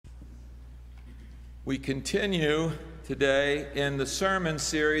We continue today in the sermon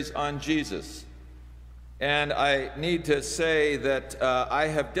series on Jesus. And I need to say that I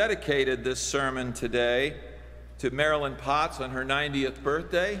have dedicated this sermon today to Marilyn Potts on her 90th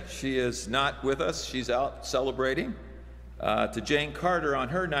birthday. She is not with us, she's out celebrating. To Jane Carter on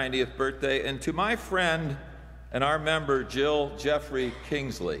her 90th birthday, and to my friend and our member, Jill Jeffrey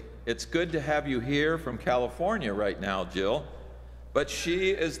Kingsley. It's good to have you here from California right now, Jill. But she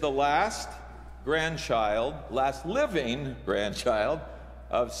is the last living grandchild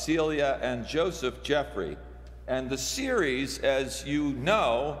of Celia and Joseph Jeffrey. And the series, as you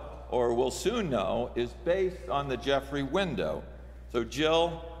know, or will soon know, is based on the Jeffrey window. So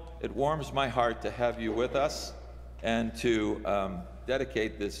Jill, it warms my heart to have you with us and to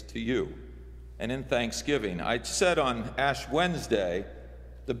dedicate this to you. And in thanksgiving, I said on Ash Wednesday,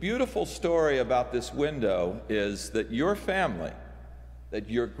 the beautiful story about this window is that your family, that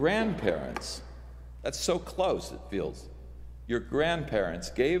your grandparents, that's so close it feels, your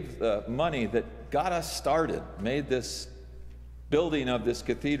grandparents gave the money that got us started, made this building of this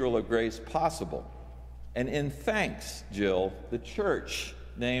Cathedral of Grace possible. And in thanks, Jill, the church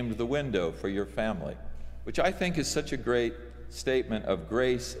named the window for your family, which I think is such a great statement of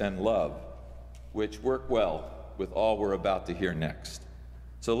grace and love, which work well with all we're about to hear next.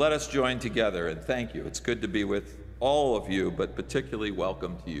 So let us join together and thank you. It's good to be with all of you, but particularly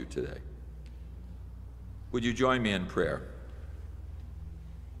welcome to you today. Would you join me in prayer?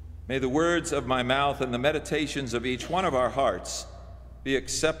 May the words of my mouth and the meditations of each one of our hearts be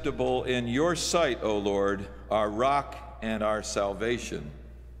acceptable in your sight, O Lord, our rock and our salvation.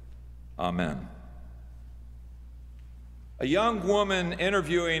 Amen. A young woman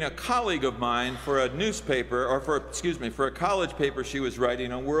interviewing a colleague of mine for a newspaper, or for a college paper she was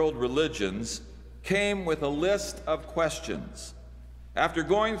writing on world religions, came with a list of questions. After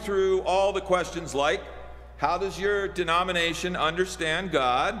going through all the questions like, how does your denomination understand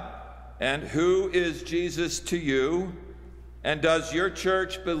God? And who is Jesus to you? And does your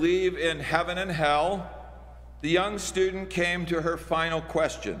church believe in heaven and hell? The young student came to her final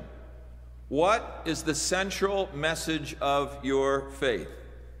question. What is the central message of your faith?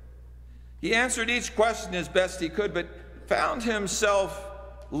 He answered each question as best he could, but found himself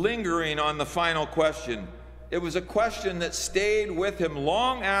lingering on the final question. It was a question that stayed with him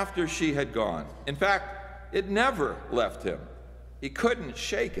long after she had gone. In fact, it never left him. He couldn't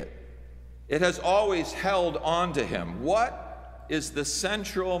shake it. It has always held on to him. What is the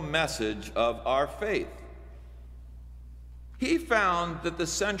central message of our faith? He found that the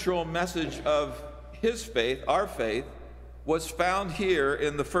central message of his faith, our faith, was found here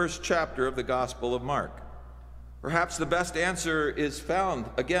in the first chapter of the Gospel of Mark. Perhaps the best answer is found,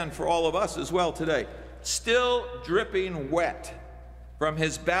 again, for all of us as well today. Still dripping wet from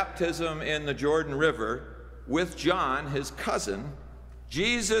his baptism in the Jordan River with John, his cousin,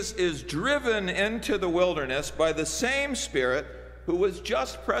 Jesus is driven into the wilderness by the same Spirit who was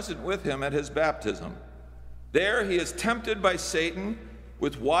just present with him at his baptism. There he is tempted by Satan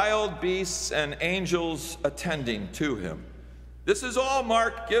with wild beasts and angels attending to him. This is all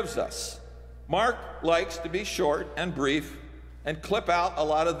Mark gives us. Mark likes to be short and brief and clip out a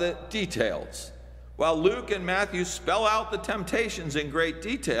lot of the details, while Luke and Matthew spell out the temptations in great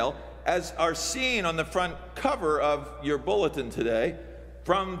detail, as are seen on the front cover of your bulletin today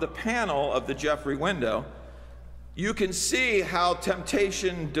from the panel of the Jeffrey window. You can see how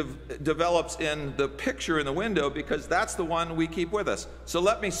temptation develops in the picture in the window, because that's the one we keep with us. So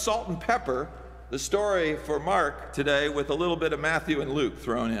let me salt and pepper the story for Mark today with a little bit of Matthew and Luke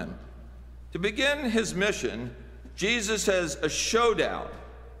thrown in. To begin his mission, Jesus has a showdown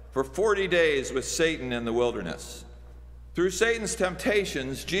for 40 days with Satan in the wilderness. Through Satan's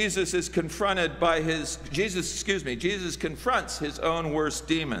temptations, Jesus confronts his own worst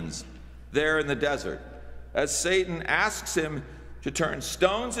demons there in the desert, as Satan asks him to turn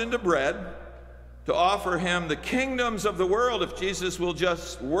stones into bread, to offer him the kingdoms of the world if Jesus will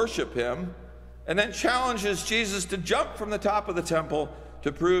just worship him, and then challenges Jesus to jump from the top of the temple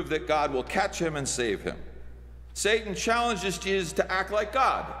to prove that God will catch him and save him. Satan challenges Jesus to act like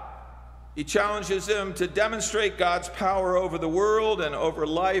God. He challenges him to demonstrate God's power over the world and over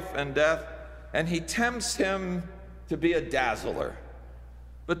life and death, and he tempts him to be a dazzler.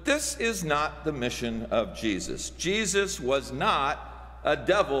 But this is not the mission of Jesus. Jesus was not a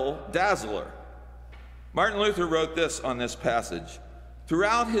devil dazzler. Martin Luther wrote this on this passage.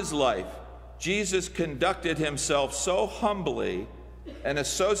 Throughout his life, Jesus conducted himself so humbly and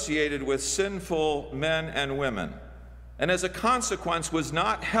associated with sinful men and women, and as a consequence was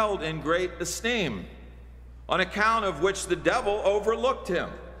not held in great esteem, on account of which the devil overlooked him.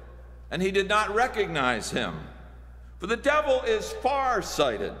 and he did not recognize him. For the devil is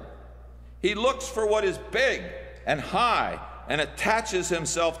far-sighted. He looks for what is big and high and attaches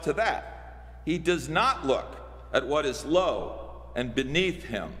himself to that. He does not look at what is low and beneath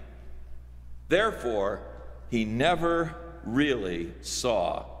him. Therefore, he never really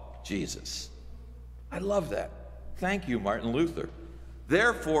saw Jesus. I love that. Thank you, Martin Luther.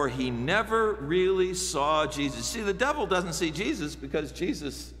 Therefore, he never really saw Jesus. See, the devil doesn't see Jesus because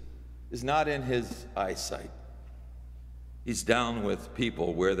Jesus is not in his eyesight. He's down with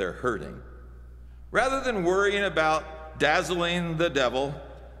people where they're hurting. Rather than worrying about dazzling the devil,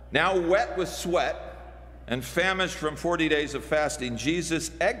 now wet with sweat and famished from 40 days of fasting, Jesus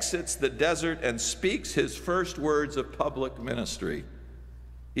exits the desert and speaks his first words of public ministry.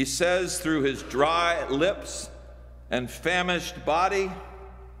 He says through his dry lips and famished body,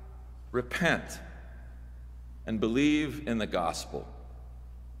 repent and believe in the gospel.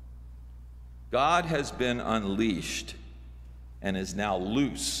 God has been unleashed and is now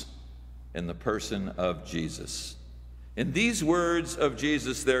loose in the person of Jesus. In these words of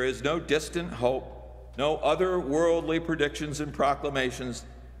Jesus, there is no distant hope, no otherworldly predictions and proclamations.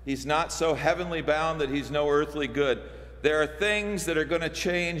 He's not so heavenly bound that he's no earthly good. There are things that are going to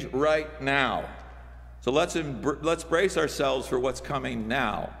change right now. So let's brace ourselves for what's coming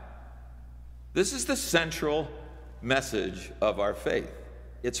now. This is the central message of our faith.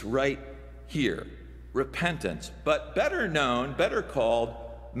 It's right here. Repentance, but better known, better called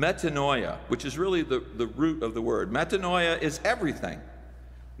metanoia, which is really the root of the word. Metanoia is everything.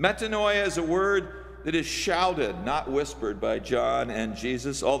 Metanoia is a word that is shouted, not whispered, by John and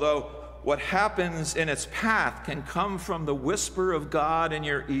Jesus, although what happens in its path can come from the whisper of God in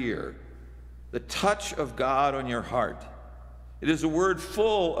your ear, the touch of God on your heart. It is a word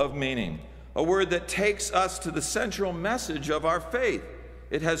full of meaning, a word that takes us to the central message of our faith.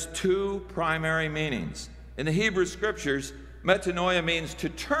 It has two primary meanings. In the Hebrew Scriptures, metanoia means to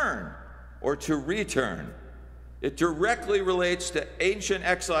turn or to return. It directly relates to ancient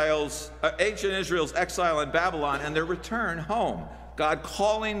Israel's exile in Babylon and their return home, God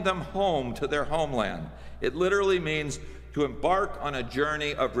calling them home to their homeland. It literally means to embark on a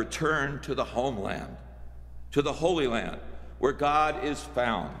journey of return to the homeland, to the Holy Land, where God is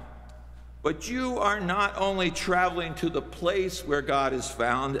found. But you are not only traveling to the place where God is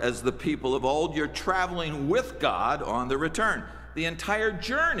found as the people of old, you're traveling with God on the return. The entire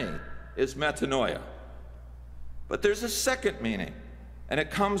journey is metanoia. But there's a second meaning, and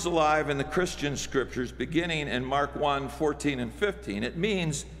it comes alive in the Christian scriptures beginning in Mark 1:14 and 15. It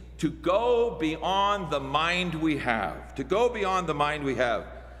means to go beyond the mind we have. To go beyond the mind we have.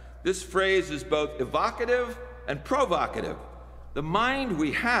 This phrase is both evocative and provocative. The mind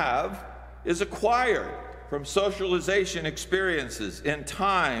we have is acquired from socialization experiences in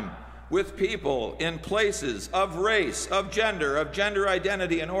time, with people, in places, of race, of gender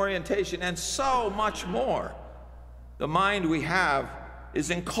identity and orientation, and so much more. The mind we have is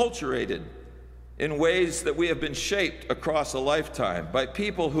enculturated in ways that we have been shaped across a lifetime by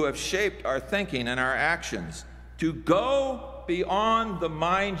people who have shaped our thinking and our actions. To go beyond the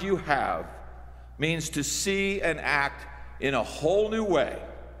mind you have means to see and act in a whole new way,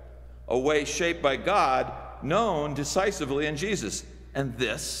 a way shaped by God, known decisively in Jesus. And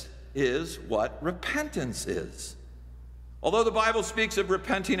this is what repentance is. Although the Bible speaks of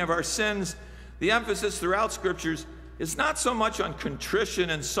repenting of our sins, the emphasis throughout Scriptures is not so much on contrition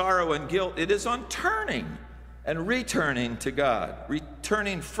and sorrow and guilt. It is on turning and returning to God,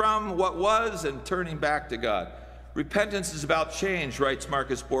 returning from what was and turning back to God. Repentance is about change, writes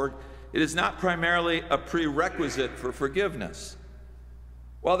Marcus Borg. It is not primarily a prerequisite for forgiveness.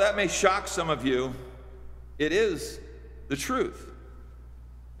 While that may shock some of you, it is the truth.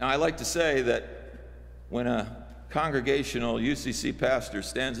 Now, I like to say that when a congregational UCC pastor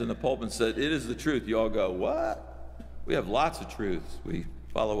stands in the pulpit and says, "It is the truth," you all go, "What?" We have lots of truths. We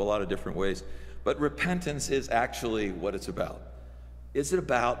follow a lot of different ways. But repentance is actually what it's about. It's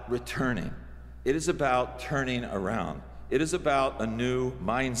about returning. It is about turning around. It is about a new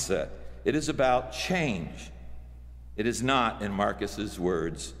mindset. It is about change. It is not, in Marcus's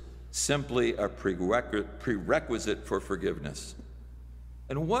words, simply a prerequisite for forgiveness.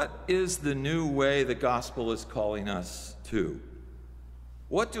 And what is the new way the gospel is calling us to?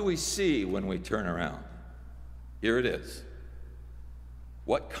 What do we see when we turn around? Here it is.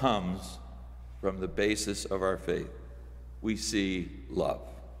 What comes from the basis of our faith? We see love.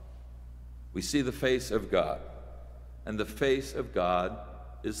 We see the face of God. And the face of God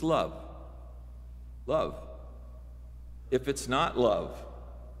is love. Love. If it's not love,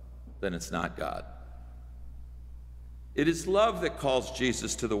 then it's not God. It is love that calls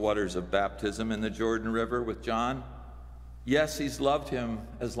Jesus to the waters of baptism in the Jordan River with John. Yes, he's loved him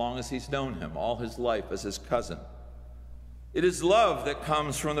as long as he's known him, all his life as his cousin. It is love that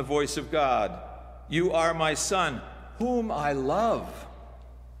comes from the voice of God. You are my son, whom I love.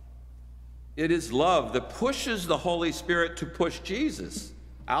 It is love that pushes the Holy Spirit to push Jesus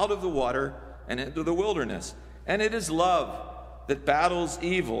out of the water and into the wilderness. And it is love that battles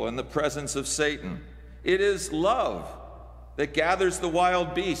evil in the presence of Satan. It is love that gathers the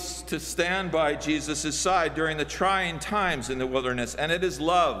wild beasts to stand by Jesus' side during the trying times in the wilderness. And it is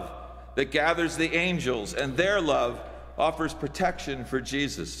love that gathers the angels, and their love offers protection for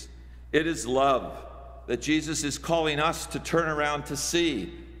Jesus. It is love that Jesus is calling us to turn around to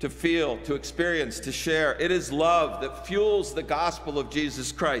see, to feel, to experience, to share. It is love that fuels the gospel of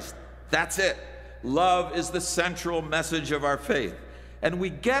Jesus Christ. That's it. Love is the central message of our faith. And we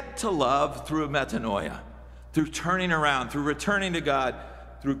get to love through metanoia, through turning around, through returning to God,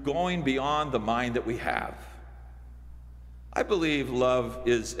 through going beyond the mind that we have. I believe love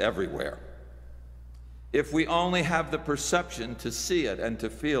is everywhere, if we only have the perception to see it and to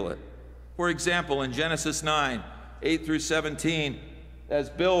feel it. For example, in Genesis 9, 8 through 17, as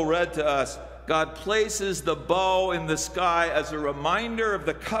Bill read to us, God places the bow in the sky as a reminder of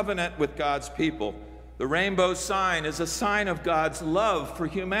the covenant with God's people. The rainbow sign is a sign of God's love for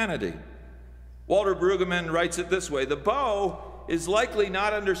humanity. Walter Brueggemann writes it this way: the bow is likely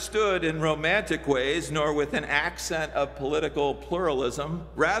not understood in romantic ways, nor with an accent of political pluralism.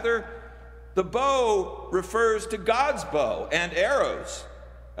 Rather, the bow refers to God's bow and arrows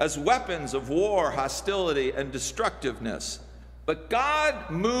as weapons of war, hostility, and destructiveness. But God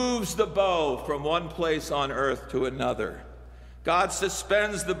moves the bow from one place on earth to another. God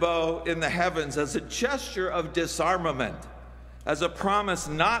suspends the bow in the heavens as a gesture of disarmament, as a promise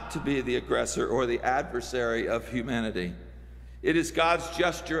not to be the aggressor or the adversary of humanity. It is God's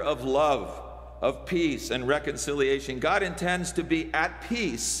gesture of love, of peace and reconciliation. God intends to be at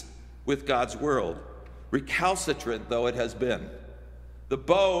peace with God's world, recalcitrant though it has been. The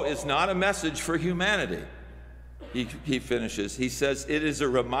bow is not a message for humanity. He finishes. He says it is a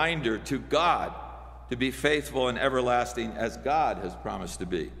reminder to God to be faithful and everlasting as God has promised to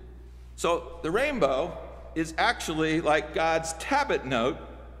be. So the rainbow is actually like God's tablet note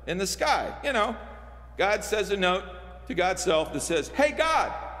in the sky. You know, God says a note to God's self that says, hey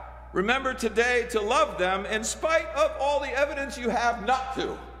God, remember today to love them in spite of all the evidence you have not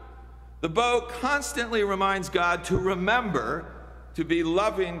to. The bow constantly reminds God to remember to be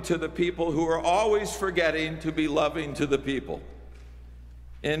loving to the people who are always forgetting to be loving to the people.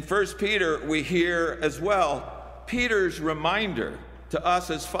 In 1 Peter, we hear as well Peter's reminder to us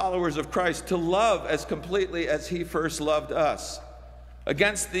as followers of Christ to love as completely as he first loved us.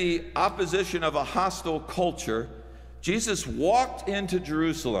 Against the opposition of a hostile culture, Jesus walked into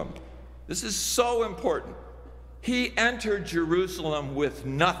Jerusalem. This is so important. He entered Jerusalem with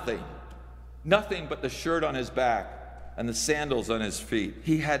nothing but the shirt on his back and the sandals on his feet.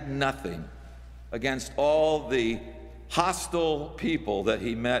 He had nothing against all the hostile people that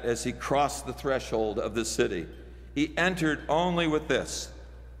he met as he crossed the threshold of the city. He entered only with this: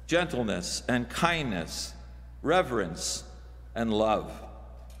 gentleness and kindness, reverence and love,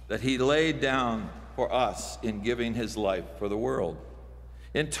 that he laid down for us in giving his life for the world.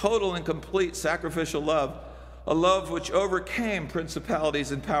 In total and complete sacrificial love, a love which overcame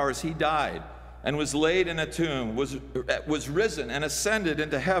principalities and powers, he died and was laid in a tomb, was risen and ascended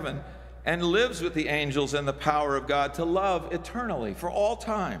into heaven, and lives with the angels in the power of God to love eternally for all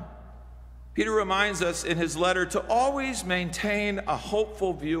time. Peter reminds us in his letter to always maintain a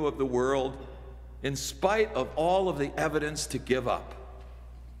hopeful view of the world in spite of all of the evidence to give up,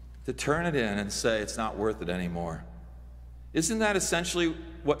 to turn it in and say it's not worth it anymore. Isn't that essentially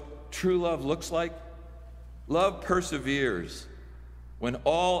what true love looks like? Love perseveres when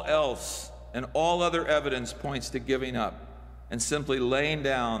all else and all other evidence points to giving up and simply laying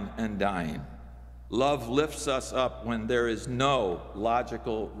down and dying. Love lifts us up when there is no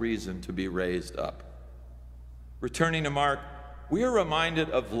logical reason to be raised up. Returning to Mark, we are reminded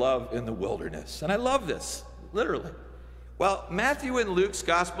of love in the wilderness. And I love this, literally. While Matthew and Luke's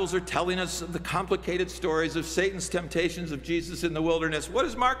Gospels are telling us of the complicated stories of Satan's temptations of Jesus in the wilderness, what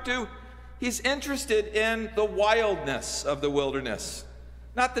does Mark do? He's interested in the wildness of the wilderness,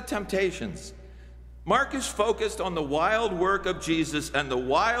 not the temptations. Mark is focused on the wild work of Jesus and the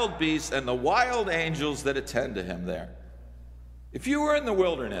wild beasts and the wild angels that attend to him there. If you were in the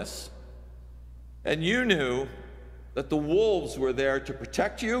wilderness and you knew that the wolves were there to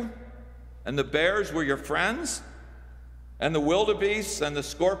protect you and the bears were your friends and the wildebeests and the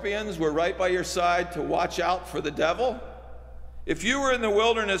scorpions were right by your side to watch out for the devil, if you were in the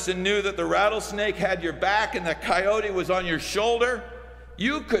wilderness and knew that the rattlesnake had your back and the coyote was on your shoulder,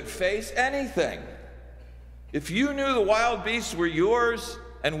 you could face anything. If you knew the wild beasts were yours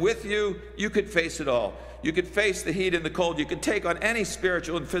and with you, you could face it all. You could face the heat and the cold. You could take on any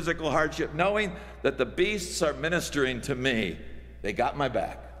spiritual and physical hardship, knowing that the beasts are ministering to me. They got my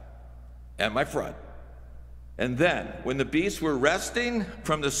back and my front. And then, when the beasts were resting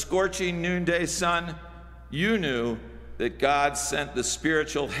from the scorching noonday sun, you knew that God sent the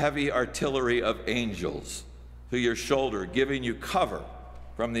spiritual heavy artillery of angels to your shoulder, giving you cover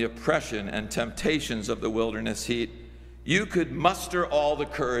from the oppression and temptations of the wilderness heat. You could muster all the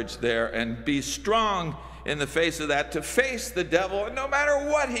courage there and be strong in the face of that to face the devil, and no matter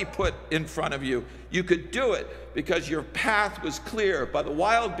what he put in front of you, you could do it because your path was clear by the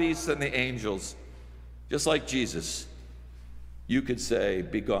wild beasts and the angels. Just like Jesus, you could say,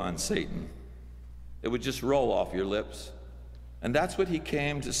 "Begone, Satan." It would just roll off your lips. And that's what he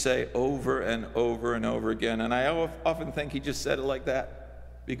came to say over and over and over again. And I often think he just said it like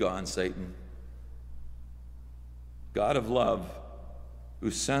that. "Begone, Satan." God of love, who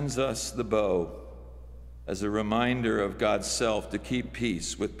sends us the bow as a reminder of God's self to keep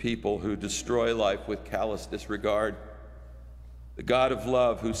peace with people who destroy life with callous disregard. The God of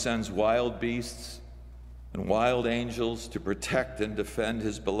love who sends wild beasts and wild angels to protect and defend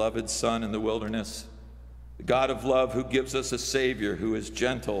his beloved Son in the wilderness. The God of love who gives us a Savior who is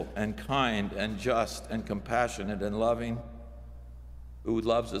gentle and kind and just and compassionate and loving, who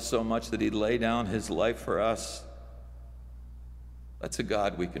loves us so much that he'd lay down his life for us. That's a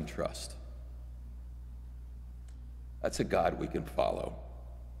God we can trust. That's a God we can follow.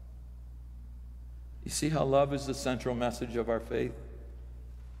 You see how love is the central message of our faith?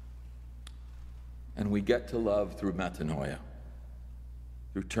 And we get to love through metanoia,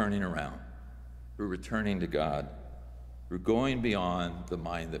 through turning around, through returning to God, through going beyond the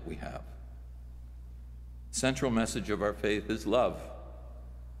mind that we have. The central message of our faith is love.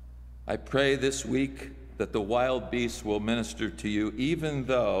 I pray this week that the wild beasts will minister to you, even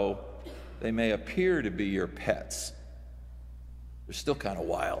though they may appear to be your pets. They're still kind of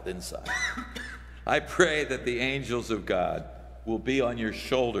wild inside. I pray that the angels of God will be on your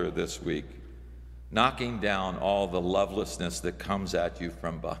shoulder this week, knocking down all the lovelessness that comes at you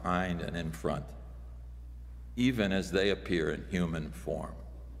from behind and in front, even as they appear in human form.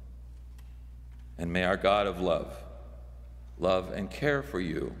 And may our God of love love and care for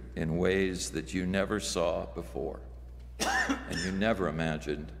you in ways that you never saw before and you never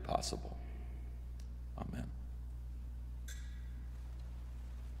imagined possible.